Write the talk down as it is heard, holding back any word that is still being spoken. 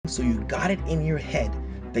So you got it in your head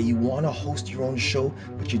that you want to host your own show,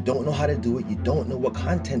 but you don't know how to do it. You don't know what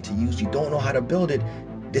content to use. You don't know how to build it.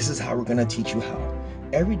 This is how we're going to teach you how.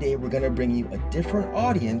 Every day, we're going to bring you a different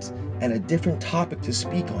audience and a different topic to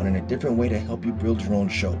speak on and a different way to help you build your own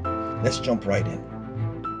show. Let's jump right in.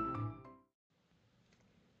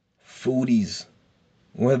 Foodies.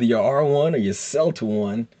 Whether you are one or you sell to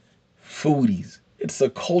one, foodies. It's a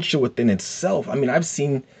culture within itself. I mean, I've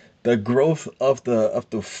seen the growth of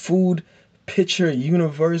the food picture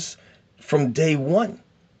universe from day one.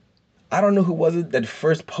 I don't know who was it that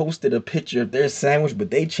first posted a picture of their sandwich,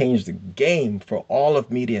 but they changed the game for all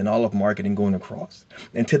of media and all of marketing going across.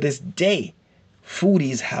 And to this day,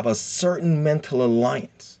 foodies have a certain mental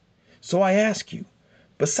alliance. So I ask you,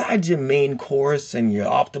 besides your main course and your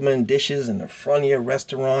optimum dishes in the front of your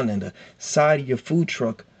restaurant and the side of your food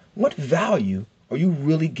truck, what value are you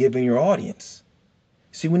really giving your audience?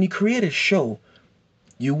 See, when you create a show,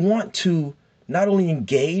 you want to not only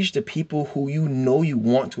engage the people who you know you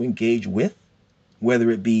want to engage with,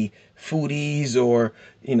 whether it be foodies or,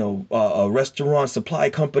 restaurant supply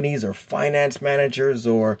companies or finance managers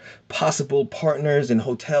or possible partners in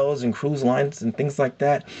hotels and cruise lines and things like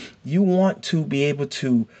that. You want to be able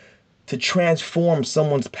to transform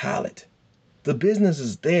someone's palate. The business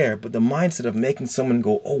is there, but the mindset of making someone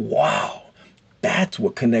go, oh, wow, that's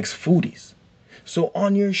what connects foodies. So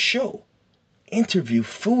on your show, interview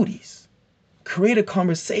foodies. Create a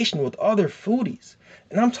conversation with other foodies.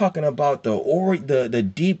 And I'm talking about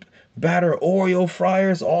the deep batter Oreo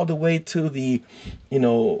fryers all the way to the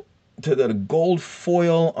gold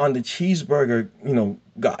foil on the cheeseburger,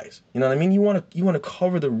 guys. You know what I mean? You want to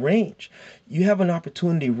cover the range. You have an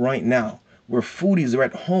opportunity right now where foodies are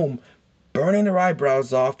at home burning their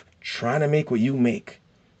eyebrows off trying to make what you make.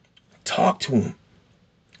 Talk to them.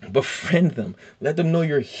 Befriend them. Let them know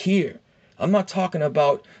you're here. I'm not talking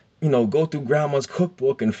about go through grandma's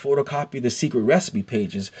cookbook and photocopy the secret recipe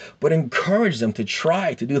pages, but encourage them to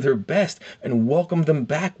try to do their best and welcome them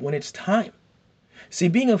back when it's time. See,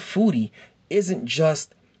 being a foodie isn't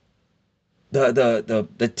just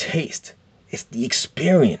the taste, it's the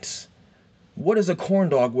experience. What is a corn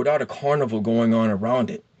dog without a carnival going on around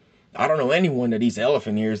it? I don't know anyone that eats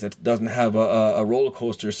elephant ears that doesn't have a roller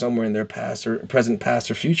coaster somewhere in their present, past,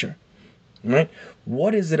 or future. Right?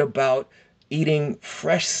 What is it about eating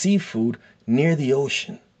fresh seafood near the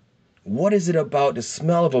ocean? What is it about the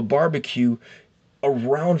smell of a barbecue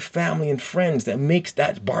around family and friends that makes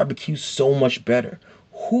that barbecue so much better?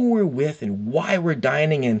 Who we're with and why we're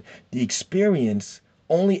dining in, the experience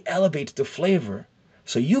only elevates the flavor.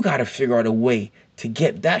 So you got to figure out a way to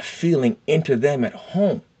get that feeling into them at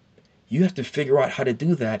home. You have to figure out how to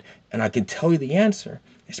do that, and I can tell you the answer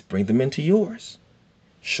is bring them into yours.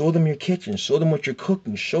 Show them your kitchen. Show them what you're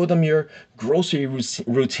cooking. Show them your grocery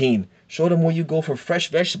routine. Show them where you go for fresh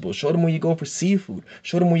vegetables. Show them where you go for seafood.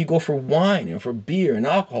 Show them where you go for wine and for beer and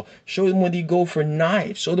alcohol. Show them where you go for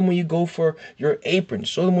knives. Show them where you go for your apron.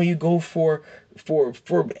 Show them where you go for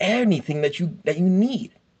anything that you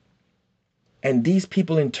need. And these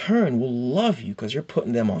people in turn will love you because you're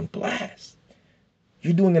putting them on blast.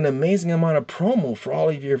 You're doing an amazing amount of promo for all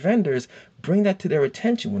of your vendors. Bring that to their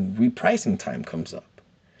attention when repricing time comes up.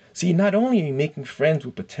 See, not only are you making friends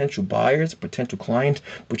with potential buyers, potential clients,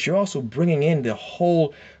 but you're also bringing in the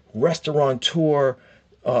whole restaurateur,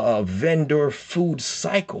 vendor, food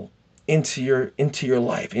cycle into your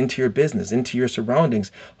life, into your business, into your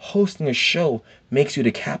surroundings. Hosting a show makes you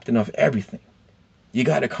the captain of everything. You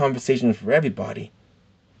got a conversation for everybody.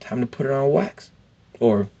 Time to put it on wax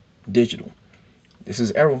or digital. This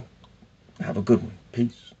is Errol. Have a good one.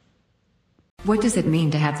 Peace. What does it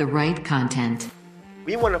mean to have the right content?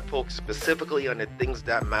 We want to focus specifically on the things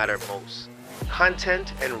that matter most.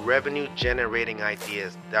 Content and revenue generating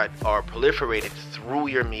ideas that are proliferated through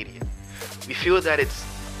your media. We feel that it's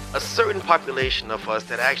a certain population of us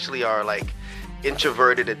that actually are like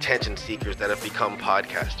introverted attention seekers that have become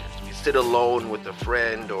podcasters. We sit alone with a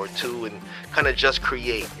friend or two and kind of just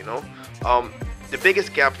create, The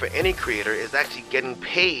biggest gap for any creator is actually getting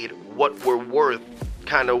paid what we're worth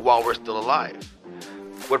kind of while we're still alive.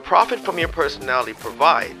 What Profit From Your Personality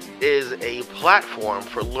provides is a platform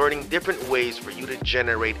for learning different ways for you to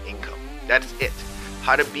generate income. That's it.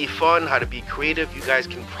 How to be fun, how to be creative. You guys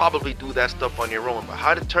can probably do that stuff on your own, but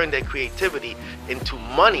how to turn that creativity into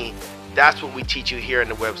money, that's what we teach you here on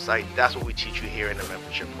the website. That's what we teach you here in the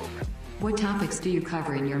membership program. What topics do you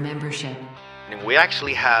cover in your membership? And we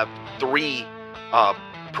actually have 3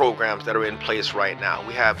 programs that are in place right now.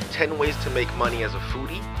 We have 10 ways to make money as a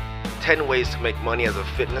foodie, 10 ways to make money as a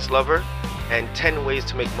fitness lover, and 10 ways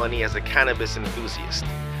to make money as a cannabis enthusiast.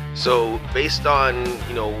 So based on,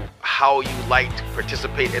 how you like to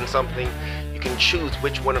participate in something, you can choose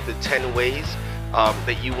which one of the 10 ways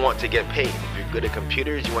that you want to get paid. If you're good at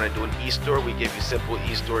computers, you want to do an e-store, we give you simple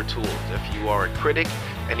e-store tools. If you are a critic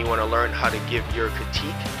and you want to learn how to give your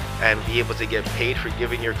critique and be able to get paid for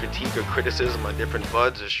giving your critique or criticism on different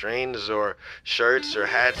buds or strains or shirts or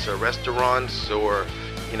hats or restaurants, or,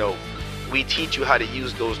 we teach you how to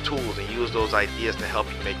use those tools and use those ideas to help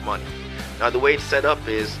you make money. Now, the way it's set up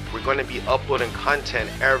is we're going to be uploading content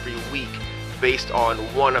every week based on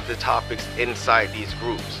one of the topics inside these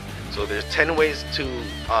groups. So there's 10 ways to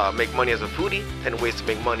make money as a foodie, 10 ways to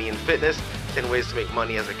make money in fitness, 10 ways to make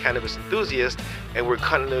money as a cannabis enthusiast, and we're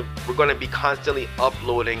going to be constantly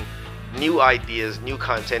uploading new ideas, new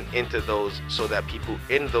content into those so that people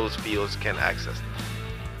in those fields can access them.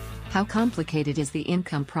 How complicated is the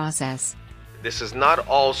income process? This is not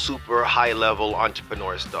all super high level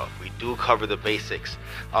entrepreneur stuff. We do cover the basics.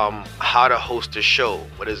 How to host a show.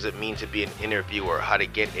 What does it mean to be an interviewer? How to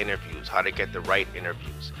get interviews, how to get the right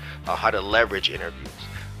interviews, how to leverage interviews.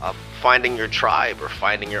 Finding your tribe or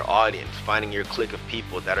finding your audience, finding your clique of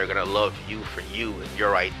people that are gonna love you for you and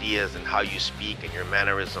your ideas and how you speak and your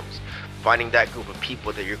mannerisms. Finding that group of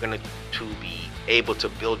people that you're going to be able to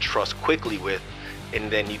build trust quickly with,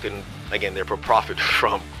 and then you can, again, therefore profit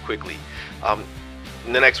from quickly.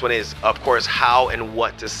 The next one is, of course, how and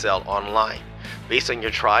what to sell online. Based on your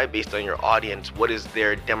tribe, based on your audience, what is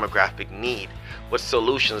their demographic need? What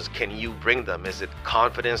solutions can you bring them? Is it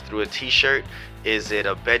confidence through a t-shirt? Is it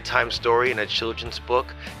a bedtime story in a children's book?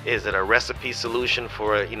 Is it a recipe solution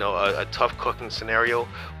for a tough cooking scenario?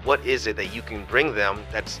 What is it that you can bring them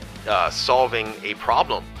that's solving a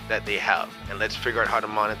problem that they have? And let's figure out how to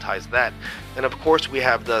monetize that. And of course, we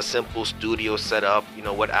have the simple studio setup,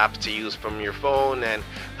 what apps to use from your phone and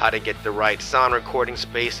how to get the right sound recording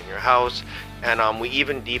space in your house. And we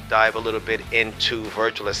even deep dive a little bit into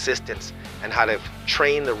virtual assistants and how to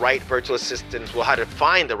train the right virtual assistants, how to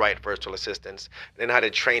find the right virtual assistants, and then how to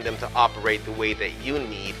train them to operate the way that you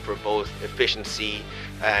need for both efficiency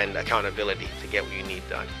and accountability to get what you need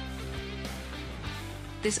done.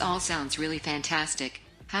 This all sounds really fantastic.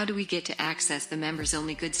 How do we get to access the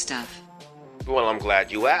members-only good stuff? Well, I'm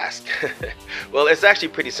glad you asked. Well, it's actually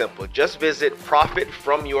pretty simple. Just visit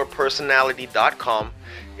profitfromyourpersonality.com.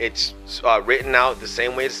 It's written out the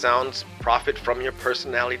same way it sounds,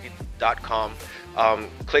 profitfromyourpersonality.com.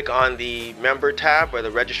 Click on the member tab or the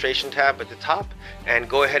registration tab at the top and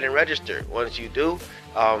go ahead and register. Once you do,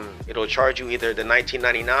 it'll charge you either the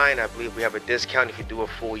 $19.99, I believe we have a discount if you do a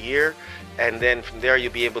full year, and then from there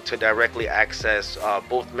you'll be able to directly access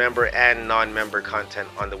both member and non-member content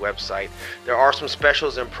on the website. There are some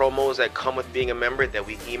specials and promos that come with being a member that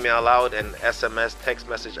we email out and SMS text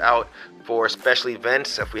message out for special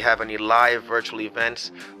events. If we have any live virtual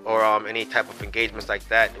events or any type of engagements like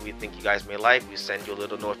that we think you guys may like, we send you a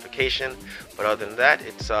little notification. But other than that,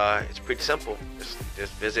 it's pretty simple.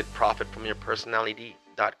 Just visit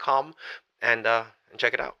profitfromyourpersonality.com and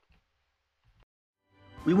check it out.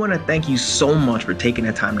 We want to thank you so much for taking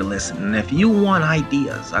the time to listen. And if you want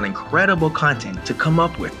ideas on incredible content to come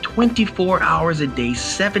up with 24 hours a day,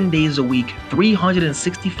 7 days a week,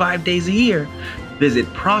 365 days a year, visit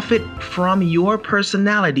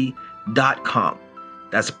profitfromyourpersonality.com.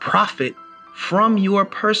 That's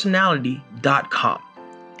profitfromyourpersonality.com.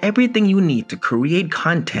 Everything you need to create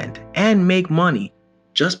content and make money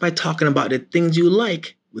just by talking about the things you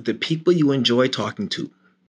like with the people you enjoy talking to.